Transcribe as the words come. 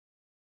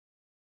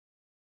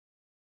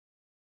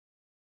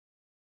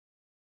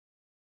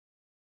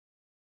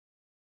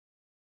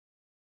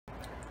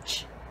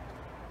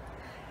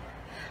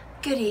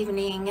Good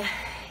evening.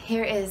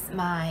 Here is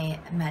my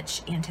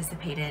much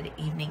anticipated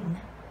evening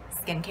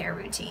skincare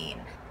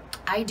routine.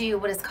 I do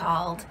what is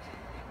called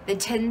the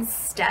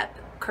 10-step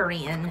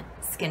Korean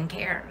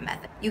skincare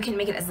method. You can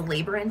make it as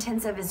labor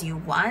intensive as you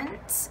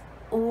want,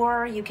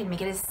 or you can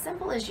make it as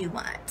simple as you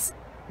want.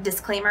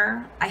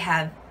 Disclaimer, I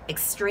have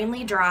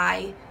extremely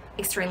dry,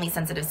 extremely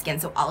sensitive skin,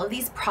 so all of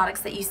these products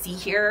that you see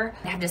here,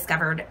 I have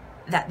discovered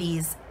that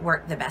these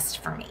work the best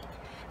for me.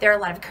 There are a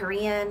lot of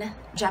Korean,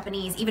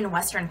 Japanese, even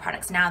Western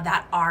products now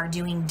that are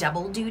doing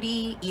double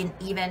duty,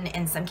 even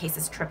in some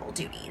cases triple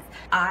duties.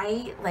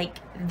 I like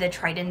the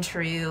tried and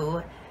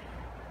true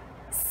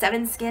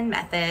 7-skin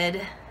method,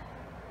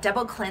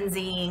 double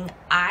cleansing.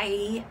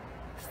 I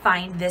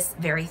find this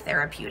very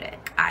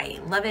therapeutic. I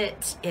love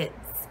it.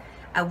 It's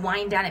a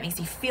wind down. It makes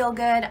me feel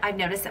good. I've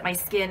noticed that my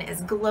skin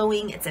is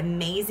glowing. It's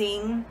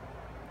amazing.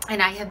 And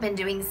I have been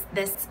doing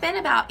this, it's been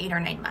about 8 or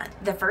 9 months.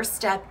 The first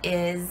step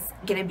is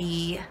gonna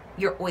be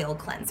your oil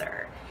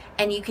cleanser.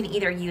 And you can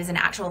either use an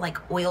actual like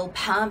oil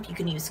pump, you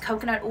can use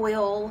coconut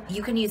oil,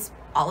 you can use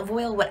olive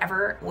oil,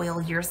 whatever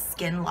oil your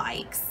skin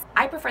likes.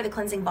 I prefer the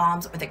cleansing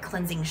balms or the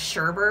cleansing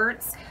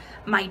sherbets.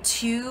 My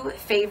two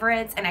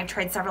favorites, and I've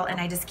tried several and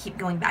I just keep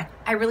going back.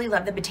 I really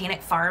love the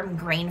Botanic Farm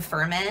Grain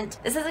Ferment.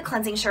 This is a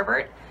cleansing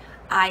sherbet.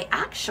 I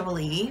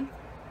actually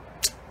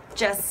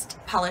just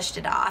polished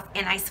it off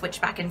and I switch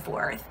back and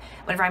forth.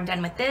 Whenever I'm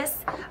done with this,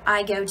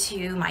 I go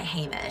to my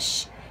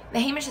Hamish. The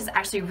Hamish is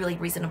actually really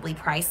reasonably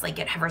priced, like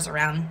it hovers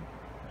around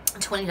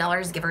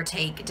 $20 give or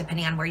take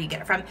depending on where you get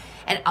it from.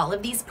 And all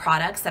of these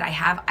products that I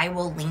have, I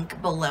will link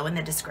below in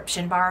the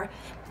description bar.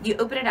 You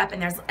open it up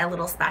and there's a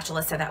little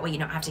spatula so that way you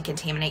don't have to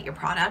contaminate your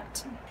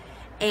product.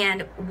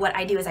 And what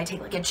I do is I take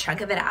like a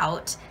chunk of it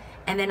out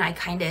and then I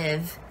kind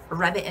of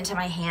rub it into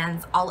my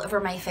hands, all over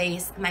my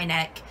face, my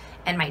neck,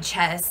 and my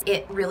chest.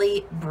 It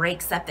really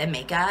breaks up the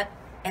makeup,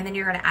 and then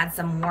you're gonna add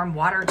some warm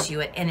water to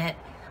it and it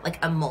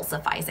like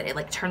emulsifies it. It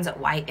like turns it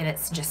white and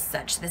it's just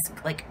such this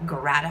like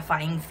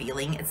gratifying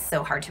feeling. It's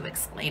so hard to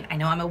explain. I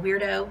know I'm a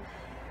weirdo.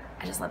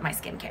 I just love my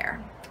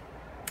skincare.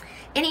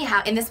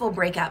 Anyhow, and this will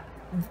break up,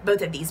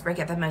 both of these break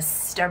up the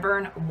most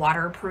stubborn,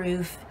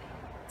 waterproof,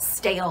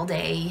 stay all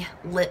day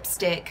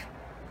lipstick,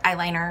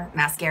 eyeliner,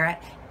 mascara.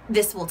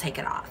 This will take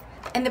it off.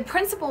 And the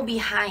principle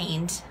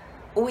behind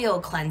oil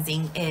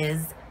cleansing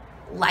is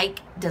like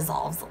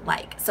dissolves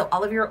like. So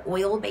all of your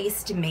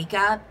oil-based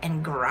makeup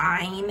and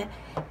grime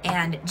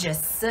and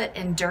just soot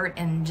and dirt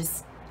and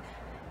just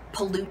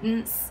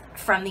pollutants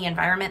from the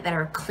environment that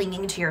are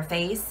clinging to your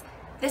face,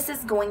 this is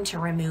going to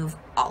remove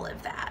all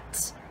of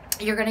that.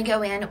 You're going to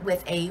go in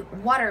with a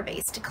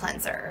water-based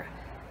cleanser,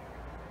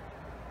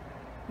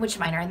 which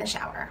mine are in the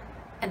shower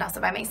and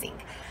also by my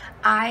sink.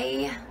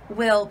 I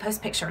will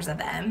post pictures of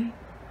them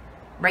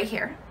right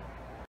here.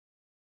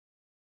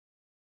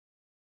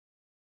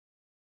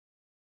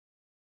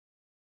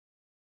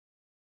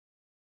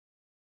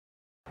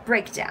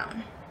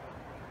 Breakdown.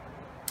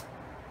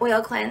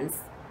 Oil cleanse,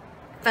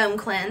 foam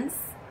cleanse,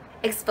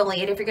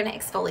 exfoliate if you're going to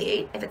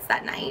exfoliate, if it's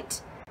that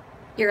night.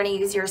 You're going to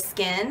use your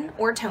skin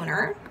or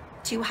toner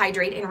to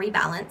hydrate and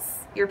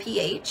rebalance your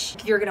pH.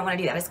 You're going to want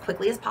to do that as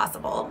quickly as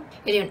possible.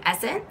 You're doing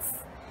essence.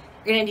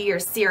 You're going to do your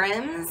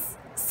serums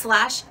 /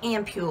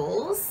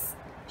 ampoules,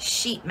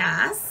 sheet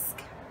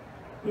mask,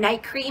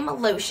 night cream,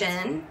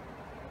 lotion,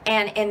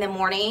 and in the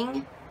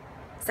morning,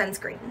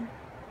 sunscreen.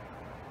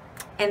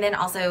 And then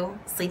also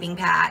sleeping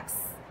packs,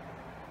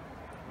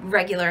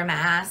 regular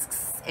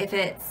masks, if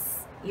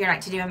it's your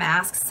night to do a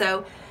mask.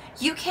 So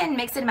you can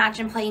mix and match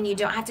and play, and you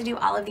don't have to do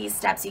all of these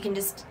steps. You can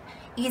just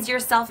ease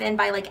yourself in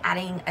by like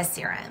adding a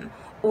serum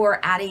or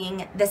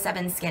adding the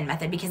 7-skin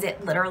method, because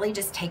it literally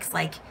just takes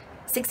like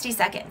 60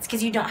 seconds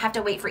because you don't have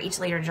to wait for each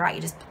layer to dry.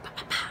 You just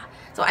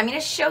So I'm going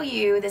to show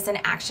you this in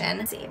action.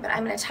 Let's see, but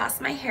I'm going to toss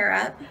my hair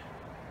up.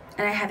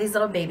 And I have these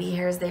little baby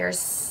hairs. They are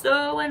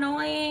so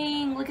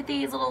annoying. Look at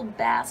these little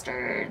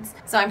bastards.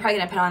 So I'm probably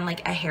gonna put on like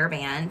a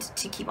hairband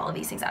to keep all of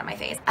these things out of my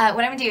face. What I'm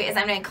gonna do is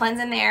I'm gonna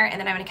cleanse in there, and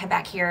then I'm gonna come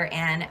back here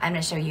and I'm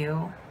gonna show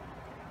you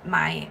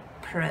my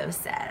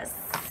process.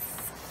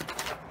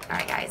 All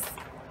right, guys,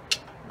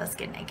 let's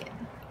get naked.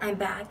 I'm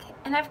back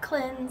and I've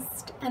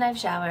cleansed and I've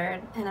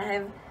showered and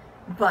I've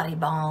body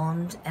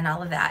balmed and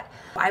all of that.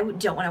 I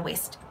don't wanna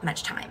waste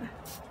much time.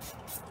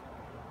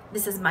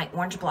 This is my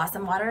orange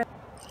blossom water.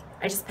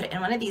 I just put it in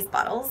one of these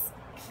bottles.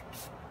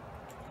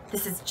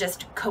 This is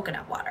just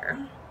coconut water.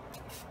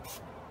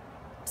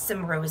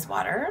 Some rose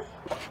water.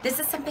 This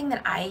is something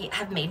that I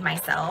have made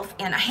myself,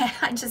 and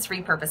I just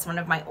repurposed one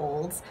of my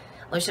old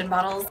lotion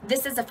bottles.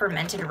 This is a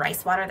fermented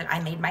rice water that I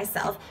made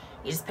myself.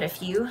 You just put a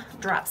few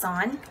drops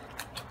on.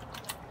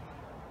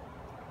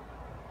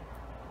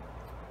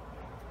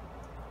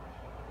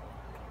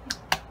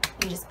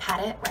 You just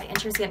pat it right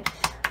into your skin.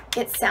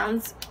 It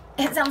sounds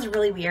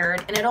really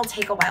weird, and it'll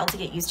take a while to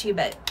get used to,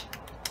 but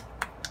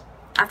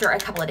after a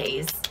couple of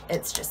days,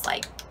 it's just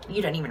like,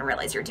 you don't even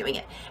realize you're doing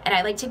it. And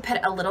I like to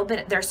put a little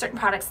bit, there are certain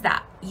products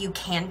that you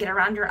can get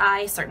around your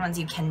eye, certain ones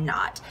you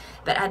cannot.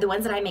 But the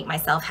ones that I make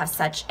myself have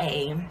such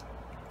a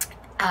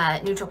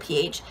neutral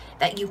pH,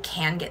 that you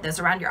can get those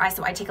around your eye.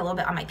 So I take a little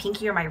bit on my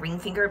pinky or my ring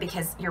finger,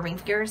 because your ring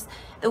finger's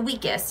the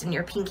weakest and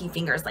your pinky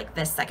finger's like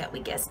the second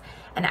weakest.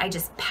 And I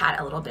just pat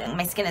a little bit.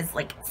 My skin is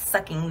like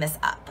sucking this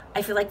up.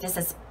 I feel like this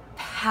is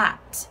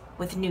packed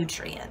with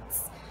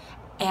nutrients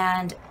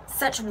and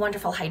such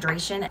wonderful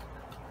hydration.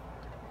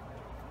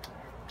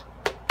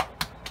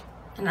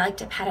 And I like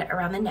to pat it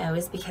around the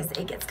nose because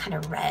it gets kind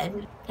of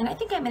red. And I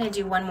think I'm gonna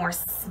do one more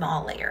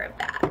small layer of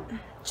that,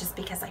 just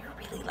because I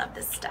really love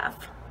this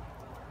stuff.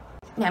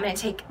 Now I'm gonna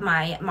take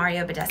my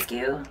Mario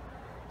Badescu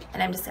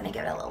and I'm just gonna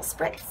give it a little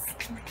spritz.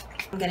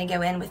 I'm gonna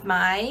go in with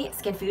my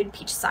Skin Food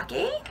Peach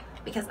Sake,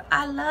 because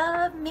I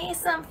love me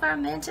some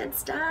fermented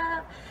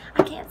stuff.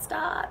 I can't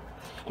stop.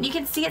 And you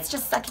can see it's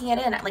just sucking it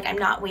in. Like, I'm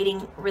not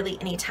waiting really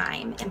any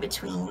time in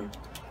between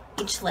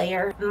each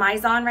layer.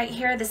 Mizon right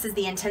here, this is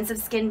the Intensive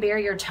Skin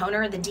Barrier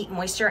Toner, the Deep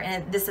Moisture,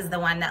 and this is the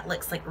one that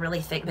looks like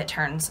really thick but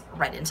turns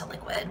right into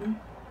liquid.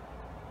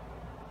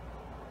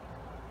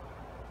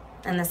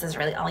 And this is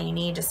really all you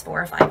need, just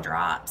 4 or 5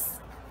 drops.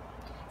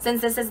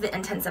 Since this is the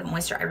Intensive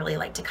Moisture, I really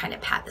like to kind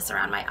of pat this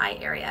around my eye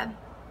area.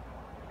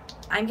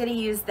 I'm gonna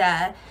use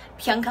the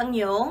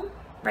Pyongkang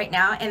right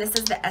now, and this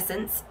is the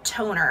Essence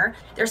Toner.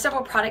 There are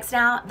several products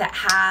now that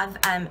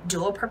have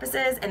dual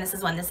purposes, and this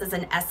is one. This is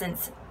an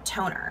Essence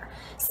Toner.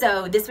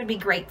 So this would be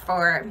great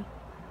for,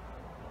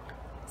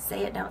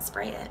 say it, don't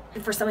spray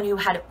it, for someone who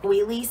had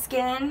oily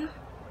skin,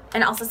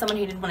 and also someone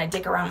who didn't want to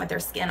dick around with their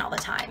skin all the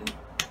time.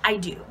 I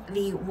do.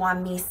 The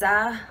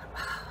Wamisa,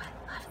 oh,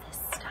 I love this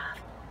stuff.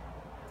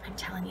 I'm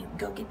telling you,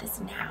 go get this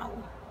now.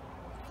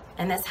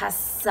 And this has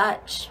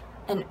such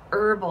an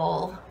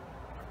herbal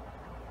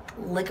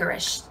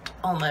licorice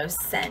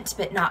almost scent,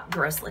 but not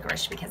gross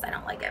licorice, because I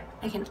don't like it.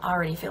 I can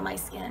already feel my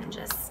skin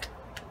just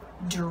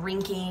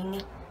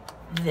drinking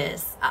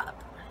this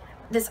up.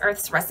 This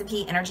Earth's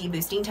Recipe Energy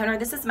Boosting Toner,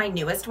 this is my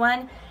newest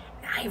one.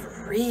 I've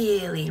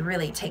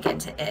really taken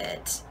to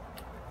it.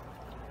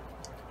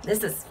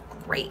 This is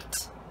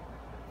great.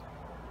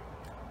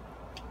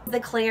 The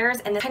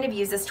Claire's, and I kind of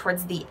use this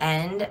towards the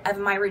end of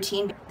my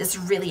routine. This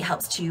really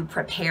helps to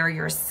prepare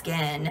your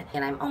skin.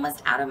 And I'm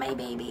almost out of my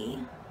baby,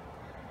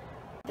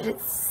 but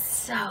it's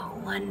so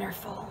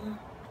wonderful.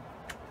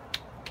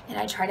 And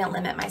I try to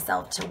limit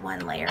myself to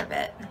 1 layer of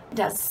it. It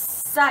does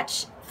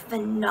such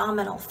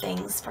phenomenal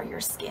things for your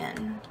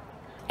skin.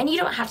 And you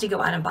don't have to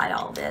go out and buy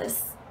all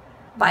this.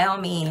 By all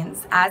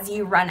means, as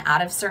you run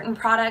out of certain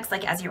products,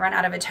 like as you run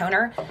out of a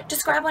toner,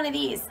 just grab one of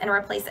these and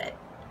replace it.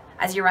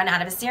 As you run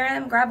out of a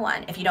serum, grab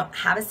one. If you don't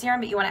have a serum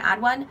but you want to add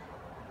one,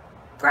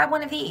 grab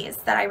one of these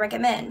that I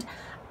recommend.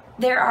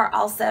 There are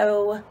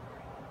also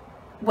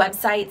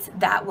websites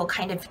that will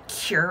kind of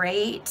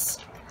curate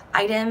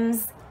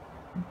items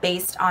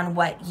based on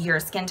what your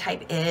skin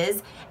type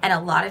is, and a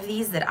lot of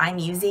these that I'm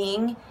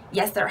using,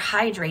 yes, they're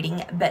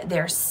hydrating, but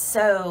they're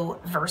so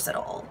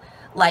versatile.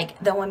 Like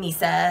the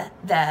Wamisa,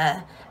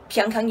 the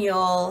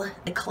Pyongkang,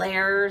 the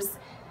Claire's.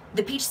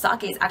 The Peach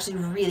Sake is actually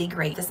really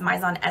great. This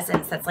Mizon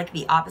Essence, that's like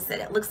the opposite.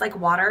 It looks like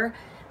water,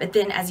 but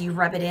then as you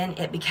rub it in,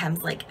 it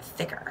becomes like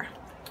thicker.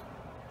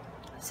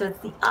 So it's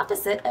the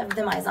opposite of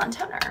the Mizon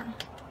Toner.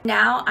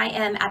 Now I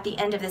am at the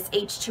end of this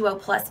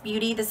H2O Plus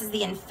Beauty. This is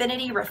the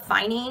Infinity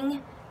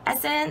Refining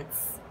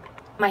Essence.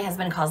 My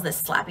husband calls this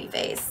slappy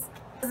face.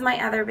 This is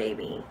my other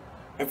baby.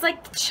 It's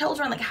like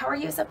children, like how are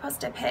you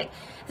supposed to pick?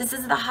 This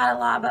is the Hada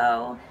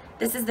Labo.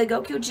 This is the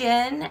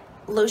Gokujin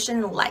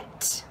Lotion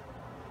Light.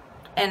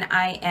 And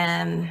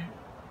I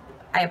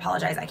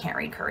apologize, I can't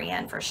read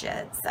Korean for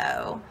shit,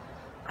 so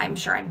I'm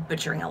sure I'm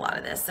butchering a lot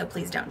of this, so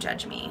please don't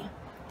judge me.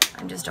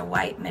 I'm just a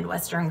white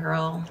Midwestern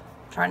girl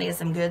trying to get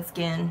some good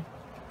skin.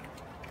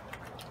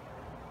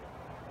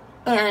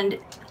 And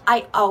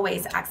I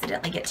always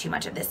accidentally get too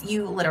much of this.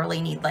 You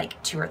literally need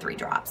like 2 or 3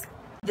 drops.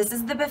 This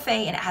is the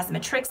Buffet, and it has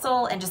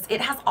matrixyl, and just,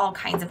 it has all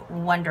kinds of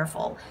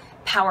wonderful,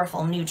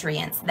 powerful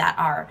nutrients that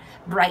are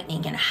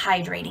brightening and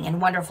hydrating and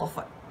wonderful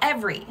for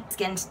every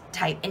skin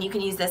type. And you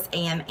can use this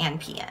AM and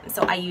PM.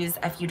 So I use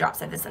a few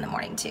drops of this in the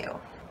morning too.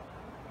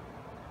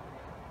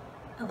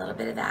 A little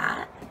bit of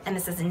that. And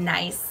this is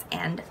nice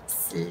and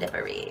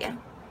slippery.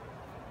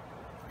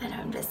 And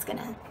I'm just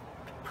gonna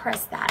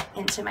press that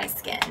into my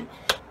skin.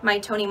 My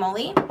Tony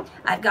Moly,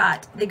 I've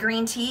got the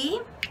green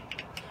tea,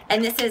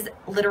 and this is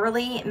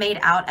literally made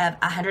out of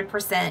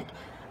 100%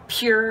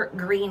 pure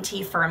green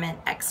tea ferment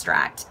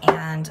extract,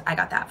 and I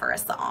got that for a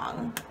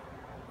song.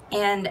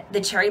 And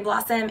the cherry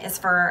blossom is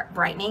for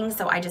brightening,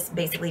 so I just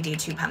basically do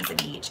 2 pumps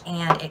of each,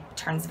 and it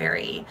turns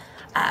very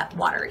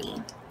watery.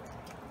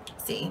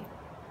 See?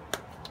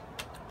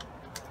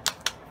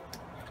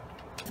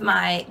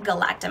 My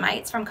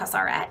galactamites from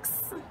CosRX,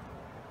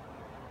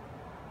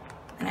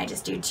 and I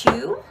just do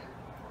 2.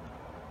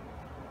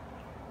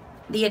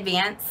 The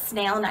Advanced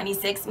Snail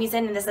 96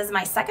 Mucin, and this is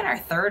my 2nd or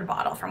 3rd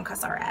bottle from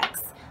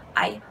CosRX.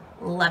 I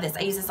love this.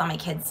 I use this on my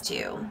kids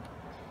too.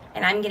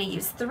 And I'm gonna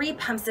use 3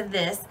 pumps of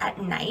this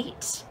at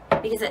night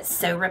because it's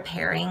so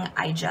repairing.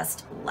 I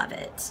just love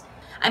it.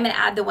 I'm gonna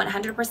add the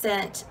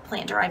 100%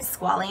 plant-derived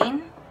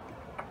squalene,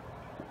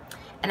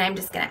 and I'm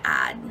just gonna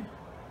add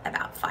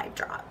about 5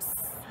 drops.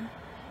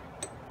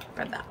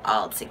 Rub that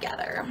all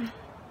together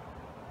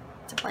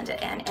to blend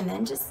it in, and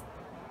then just,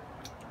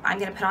 I'm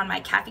gonna put on my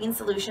caffeine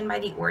solution by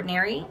The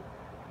Ordinary,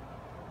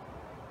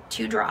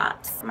 2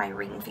 drops, my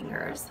ring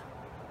fingers,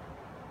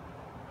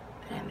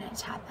 and I'm gonna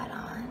tap that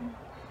on.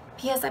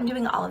 P.S. I'm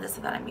doing all of this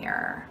without a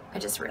mirror. I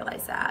just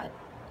realized that.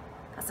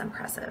 That's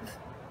impressive.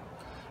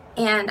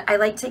 And I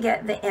like to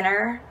get the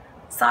inner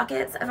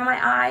sockets of my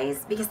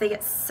eyes because they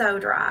get so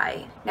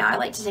dry. Now I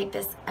like to take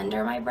this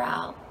under my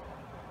brow,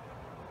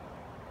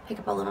 pick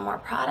up a little more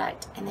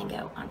product, and then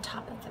go on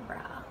top of the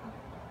brow.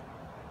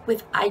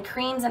 With eye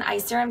creams and eye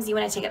serums, you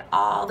want to take it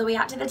all the way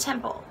out to the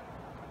temple.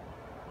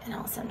 And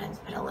I'll sometimes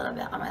put a little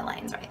bit on my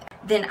lines right there.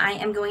 Then I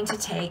am going to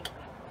take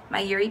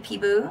my Yuri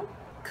Pibu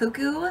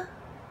Cuckoo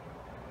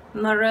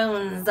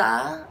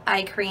Maronza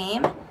eye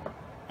cream,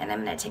 and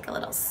I'm going to take a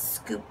little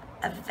scoop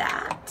of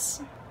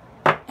that.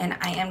 And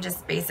I am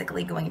just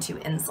basically going to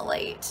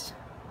insulate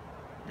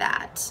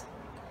that.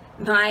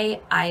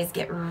 My eyes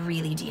get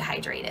really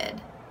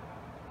dehydrated.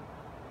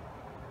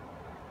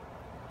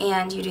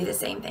 And you do the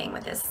same thing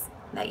with this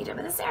that you did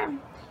with the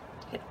serum.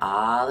 Take it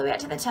all the way out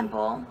to the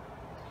temple.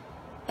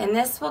 And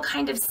this will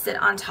kind of sit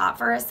on top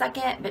for a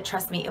second, but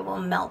trust me, it will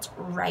melt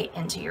right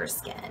into your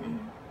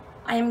skin.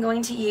 I am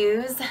going to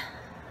use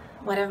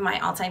one of my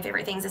all-time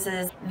favorite things. This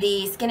is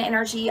the Skin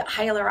Energy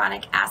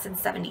Hyaluronic Acid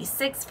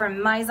 76 from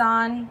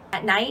Mizon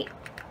at night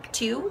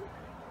 2.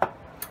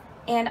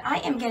 And I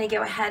am gonna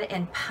go ahead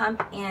and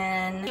pump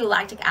in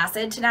lactic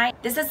acid tonight.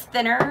 This is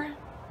thinner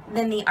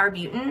than the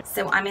arbutin,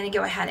 so I'm gonna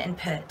go ahead and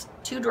put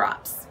 2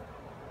 drops.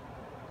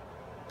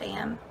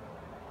 Bam,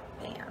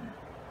 bam.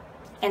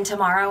 And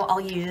tomorrow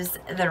I'll use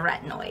the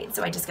retinoid.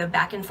 So I just go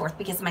back and forth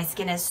because my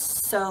skin is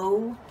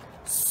so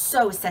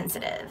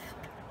sensitive.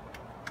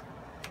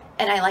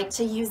 And I like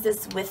to use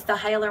this with the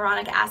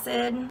hyaluronic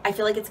acid. I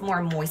feel like it's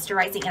more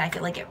moisturizing, and I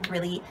feel like it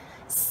really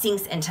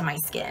sinks into my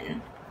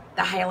skin.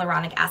 The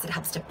hyaluronic acid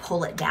helps to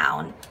pull it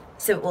down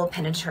so it will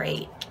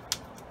penetrate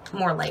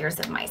more layers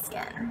of my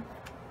skin.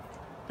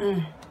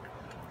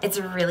 It's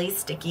really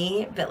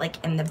sticky, but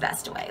like in the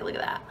best way. Look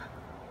at that.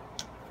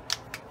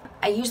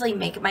 I usually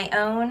make my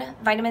own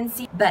vitamin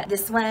C, but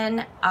this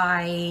one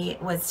I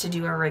was to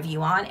do a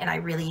review on, and I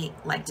really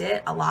liked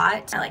it a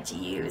lot. I like to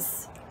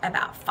use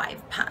about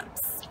 5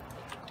 pumps.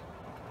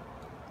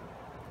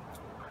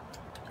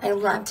 I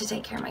love to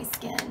take care of my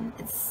skin.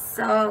 It's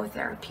so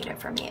therapeutic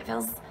for me. It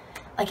feels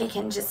like I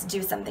can just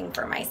do something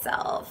for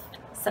myself,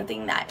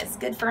 something that is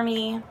good for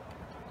me,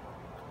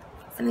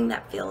 something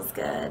that feels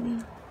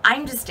good.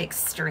 I'm just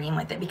extreme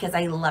with it because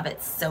I love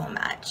it so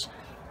much.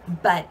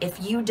 But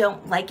if you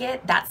don't like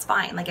it, that's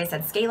fine. Like I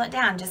said, scale it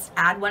down. Just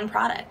add 1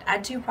 product,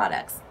 add 2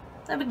 products.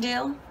 No big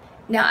deal.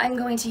 Now I'm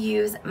going to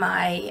use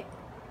my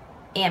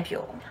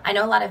Ampoule. I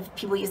know a lot of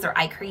people use their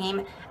eye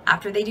cream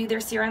after they do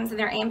their serums and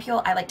their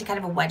Ampoule. I like to kind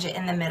of wedge it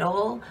in the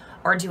middle,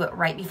 or do it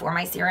right before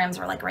my serums,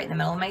 or like right in the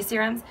middle of my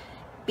serums,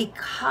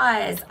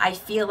 because I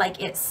feel like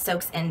it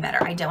soaks in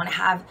better. I don't want to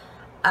have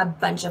a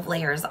bunch of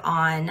layers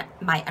on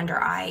my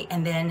under eye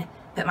and then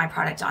put my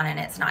product on and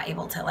it's not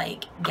able to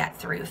like get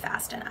through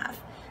fast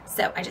enough.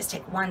 So I just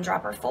take 1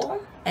 dropper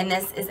full, and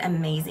this is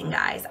amazing,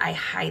 guys. I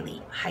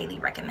highly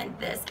recommend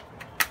this.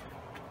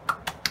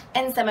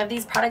 And some of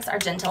these products are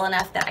gentle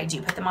enough that I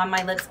do put them on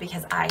my lips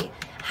because I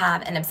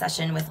have an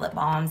obsession with lip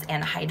balms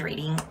and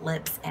hydrating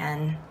lips,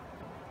 and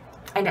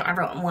I don't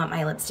ever want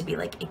my lips to be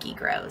like icky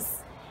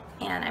gross.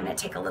 And I'm going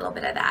to take a little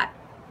bit of that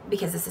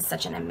because this is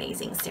such an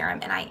amazing serum,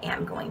 and I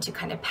am going to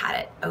kind of pat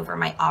it over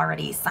my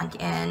already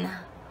sunk in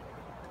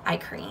eye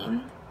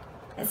cream.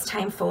 It's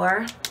time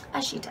for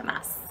a sheet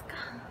mask.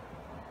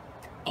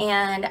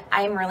 And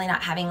I'm really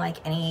not having like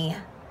any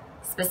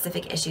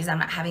specific issues. I'm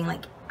not having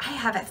like, I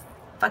have a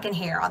fucking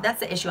hair.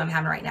 That's the issue I'm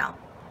having right now.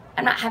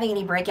 I'm not having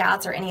any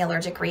breakouts or any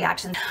allergic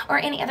reactions or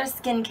any other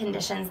skin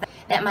conditions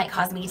that might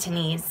cause me to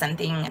need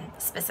something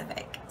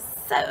specific.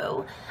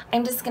 So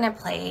I'm just gonna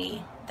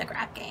play the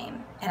grab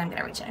game, and I'm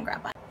gonna reach in and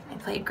grab one. I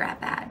played grab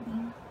bag.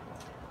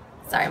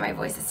 Sorry, my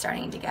voice is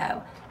starting to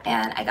go.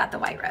 And I got the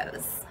White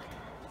Rose.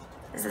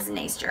 This is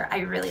Nature. I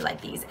really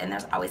like these, and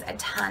there's always a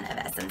ton of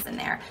essence in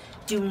there.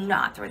 Do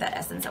not throw that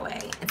essence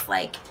away. It's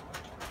like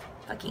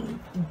fucking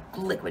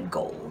liquid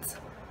gold.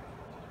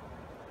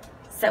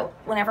 So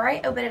whenever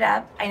I open it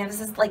up, I know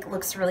this is like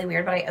looks really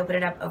weird, but I open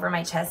it up over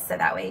my chest so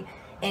that way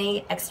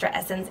any extra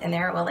essence in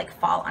there will like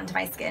fall onto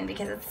my skin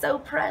because it's so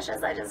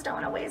precious. I just don't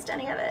want to waste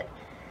any of it.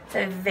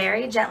 So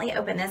very gently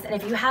open this, and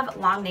if you have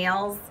long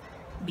nails,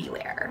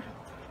 beware.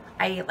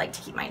 I like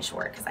to keep mine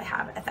short because I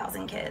have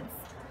 1,000 kids.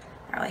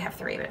 I only have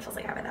 3, but it feels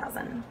like I have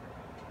 1,000.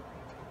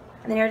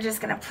 And then you're just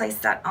gonna place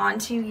that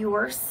onto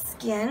your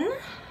skin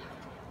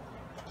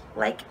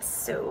like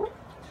so.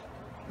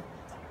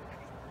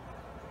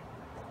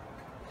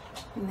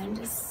 And then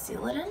just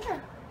seal it in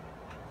there.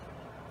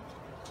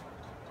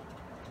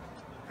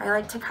 I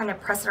like to kind of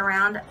press it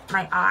around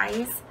my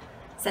eyes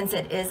since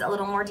it is a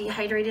little more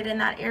dehydrated in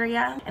that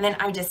area. And then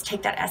I just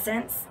take that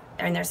essence,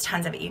 and there's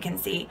tons of it you can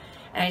see,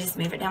 and I just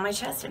move it down my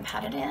chest and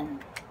pat it in.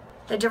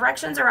 The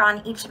directions are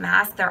on each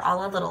mask. They're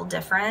all a little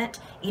different.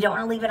 You don't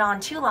want to leave it on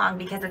too long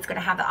because it's going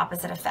to have the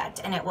opposite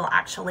effect and it will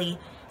actually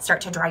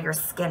start to dry your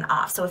skin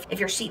off. So if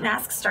your sheet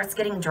mask starts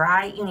getting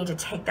dry, you need to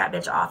take that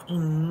bitch off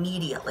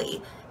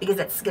immediately because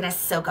it's going to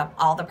soak up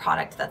all the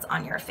product that's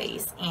on your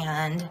face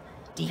and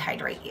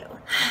dehydrate you.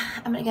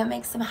 I'm going to go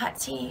make some hot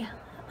tea.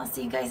 I'll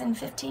see you guys in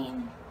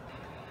 15.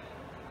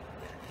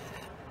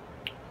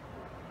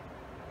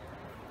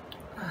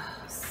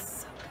 Oh,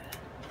 so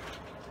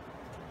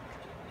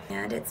good.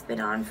 And it's been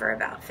on for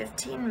about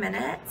 15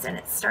 minutes and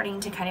it's starting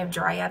to kind of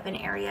dry up in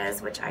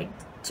areas which I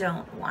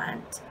don't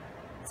want.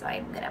 So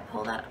I'm gonna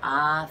pull that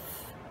off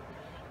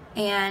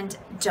and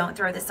don't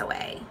throw this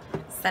away.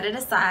 Set it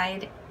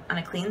aside on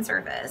a clean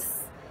surface.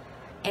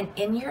 And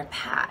in your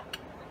pack,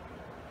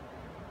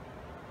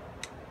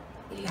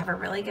 if you have a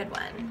really good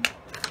one,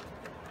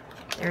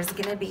 there's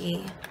gonna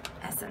be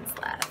essence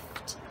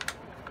left.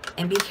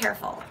 And be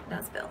careful,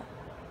 don't spill.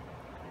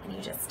 And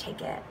you just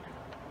take it.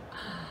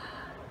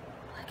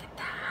 Look at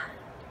that.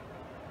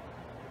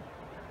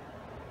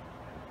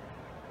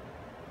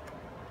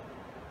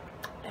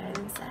 Better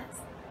than it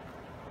says.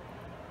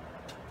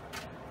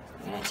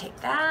 You're gonna take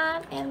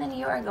that and then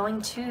you are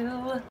going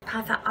to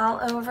pat that all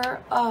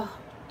over. Oh.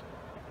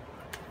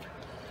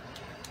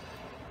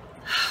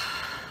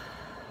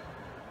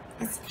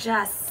 It's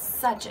just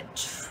such a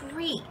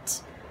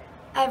treat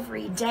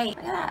every day. Look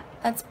at that.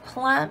 That's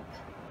plump,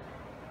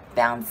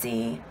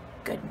 bouncy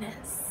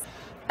goodness.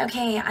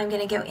 Okay, I'm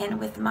gonna go in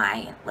with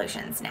my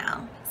lotions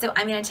now. So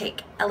I'm gonna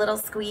take a little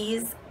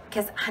squeeze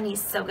because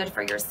honey's so good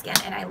for your skin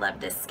and I love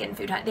this skin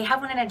food honey. They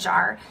have one in a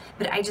jar,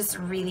 but I just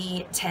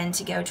really tend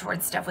to go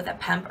towards stuff with a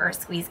pump or a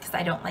squeeze because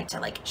I don't like to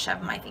like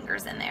shove my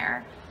fingers in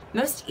there.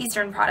 Most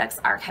Eastern products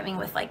are coming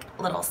with like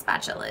little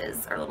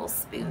spatulas or little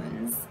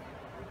spoons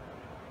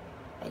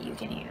that you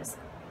can use.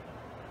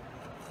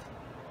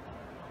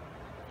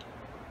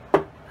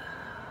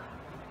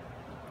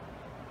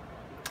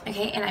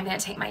 Okay, and I'm gonna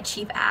take my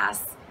cheap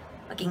ass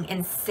looking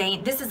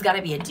insane. This has got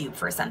to be a dupe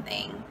for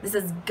something. This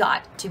has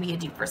got to be a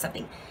dupe for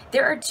something.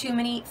 There are too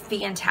many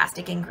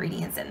fantastic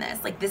ingredients in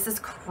this. Like, this is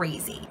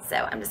crazy.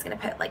 So I'm just gonna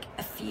put like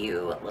a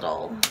few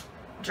little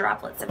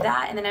droplets of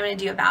that, and then I'm gonna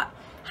do about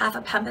half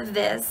a pump of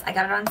this. I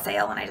got it on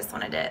sale and I just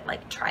wanted to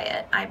like try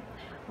it. I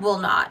will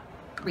not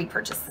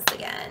repurchase this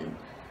again.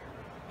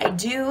 I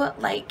do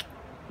like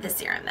the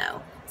serum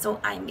though, so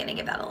I'm gonna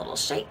give that a little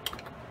shake.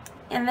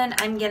 And then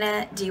I'm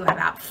gonna do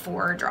about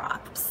 4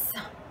 drops.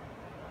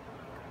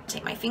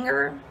 Take my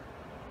finger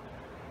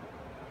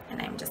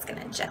and I'm just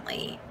gonna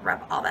gently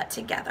rub all that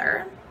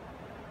together.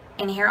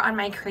 And here on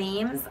my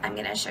creams, I'm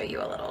gonna show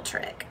you a little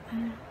trick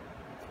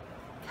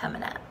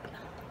coming up.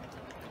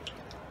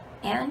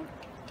 And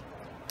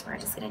we're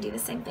just gonna do the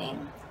same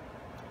thing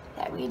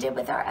that we did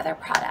with our other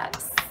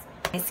products.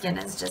 My skin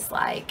is just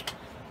like,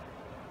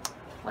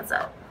 what's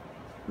up?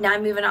 Now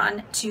I'm moving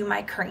on to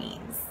my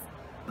creams.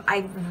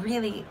 I've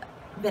really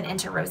been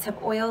into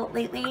rosehip oil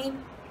lately.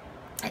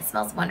 It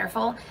smells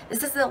wonderful.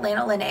 This is the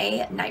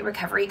Lanolin Night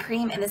Recovery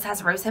Cream, and this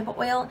has rosehip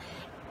oil,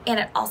 and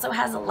it also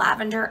has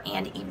lavender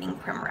and evening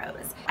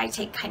primrose. I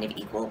take kind of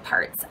equal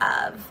parts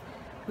of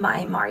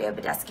my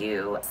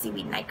Badescu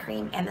Seaweed Night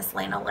Cream and this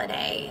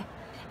Lanolin,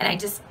 and I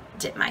just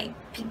dip my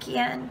pinky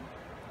in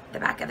the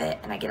back of it,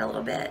 and I get a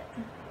little bit,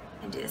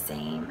 and do the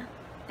same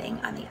thing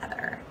on the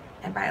other.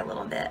 And by a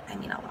little bit, I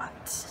mean a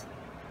lot.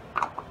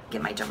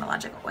 Give my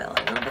dermalogic oil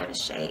a little bit of a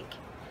shake,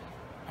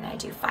 and I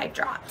do 5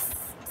 drops,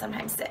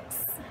 sometimes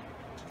 6.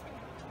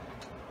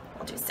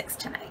 We'll do 6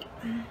 tonight.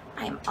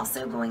 I'm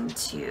also going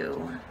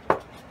to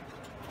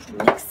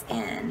mix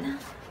in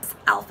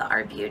alpha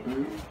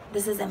arbutin.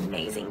 This is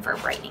amazing for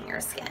brightening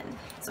your skin.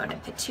 So I'm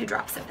gonna put 2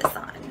 drops of this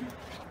on.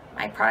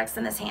 My product's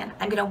in this hand.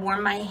 I'm gonna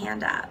warm my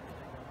hand up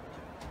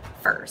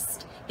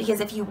first, because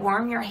if you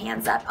warm your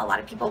hands up, a lot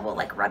of people will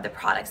like rub the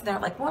products and they're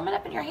like, warm it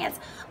up in your hands.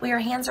 Well, your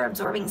hands are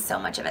absorbing so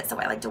much of it, so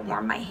I like to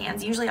warm my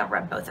hands. Usually I'll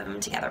rub both of them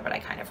together, but I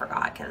kind of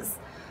forgot because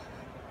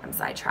I'm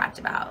sidetracked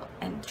about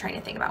and trying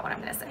to think about what I'm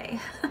gonna say.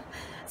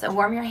 So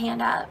warm your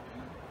hand up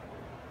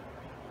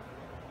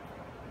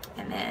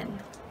and then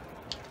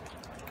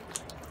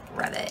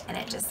rub it, and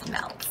it just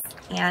melts.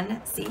 And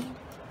see,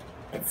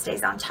 it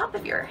stays on top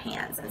of your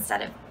hands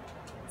instead of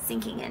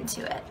sinking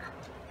into it.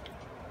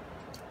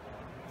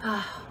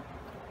 Oh,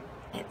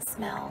 it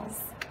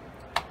smells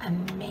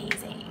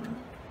amazing.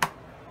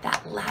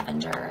 That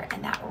lavender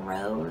and that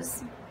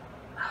rose.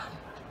 Oh,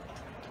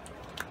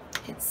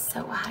 it's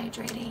so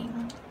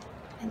hydrating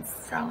and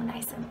so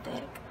nice and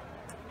thick.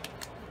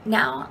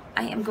 Now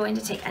I am going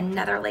to take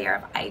another layer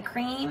of eye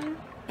cream.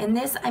 In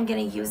this, I'm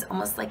going to use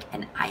almost like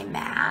an eye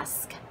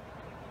mask.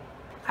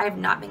 I have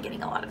not been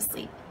getting a lot of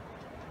sleep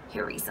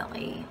here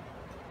recently,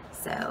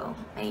 so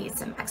I need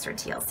some extra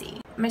TLC.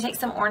 I'm going to take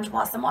some orange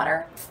blossom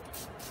water,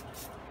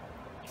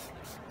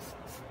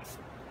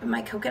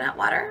 my coconut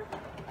water,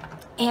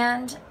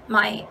 and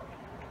my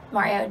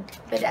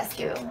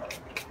Badescu.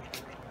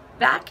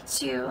 Back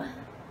to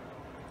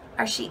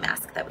our sheet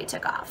mask that we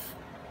took off.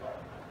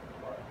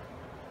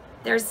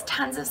 There's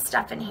tons of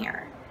stuff in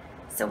here.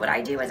 So what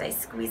I do is I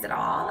squeeze it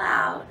all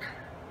out.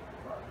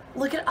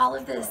 Look at all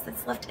of this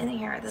that's left in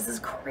here. This is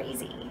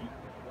crazy.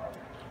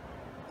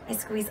 I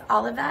squeeze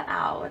all of that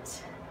out.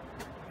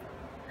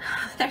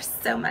 There's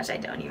so much I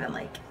don't even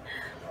like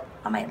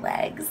on my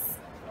legs.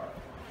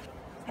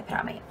 I put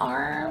on my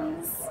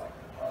arms.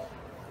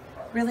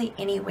 Really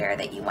anywhere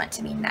that you want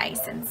to be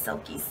nice and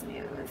silky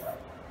smooth.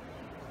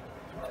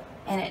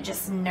 And it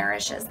just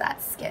nourishes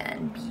that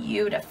skin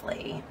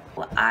beautifully.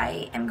 Well,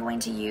 I am going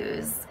to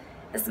use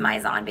this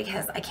Mizon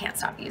because I can't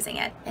stop using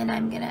it. And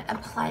I'm gonna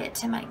apply it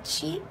to my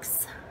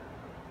cheeks.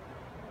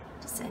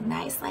 Just a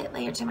nice light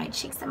layer to my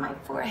cheeks and my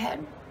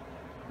forehead,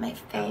 my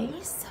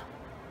face.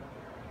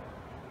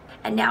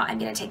 And now I'm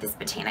gonna take this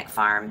Botanic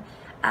Farm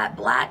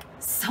black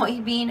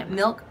soybean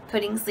milk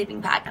pudding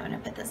sleeping pack. I'm gonna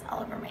put this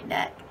all over my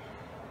neck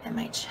and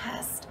my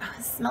chest. Oh,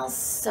 it smells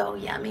so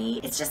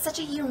yummy. It's just such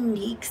a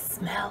unique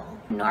smell.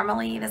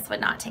 Normally this would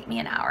not take me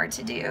an hour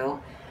to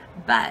do,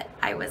 but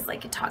I was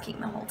like talking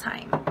the whole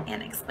time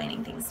and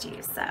explaining things to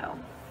you, so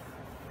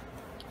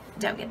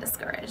don't get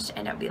discouraged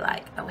and don't be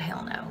like, oh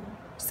hell no.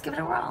 Just give it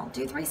a whirl.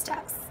 Do 3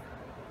 steps.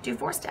 Do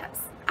 4 steps.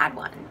 Add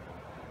 1.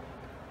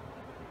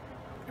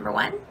 Number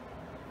 1,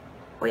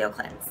 oil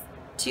cleanse.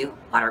 2,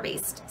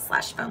 water-based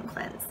 / foam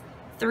cleanse.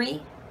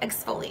 3,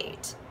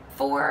 exfoliate.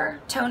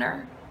 4,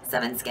 toner.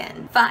 7,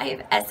 skin.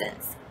 5,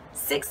 essence.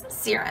 6,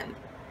 serum.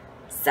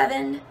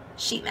 7,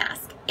 sheet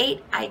mask.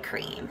 8, eye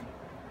cream.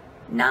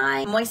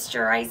 9,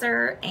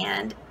 moisturizer.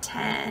 And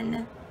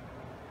 10,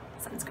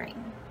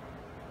 sunscreen.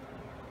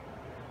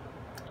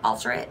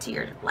 Alter it to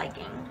your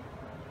liking.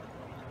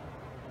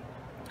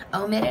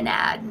 Omit and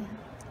add.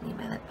 Need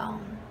my lip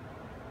balm.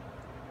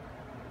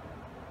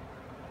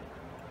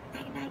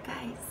 Night night,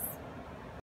 guys.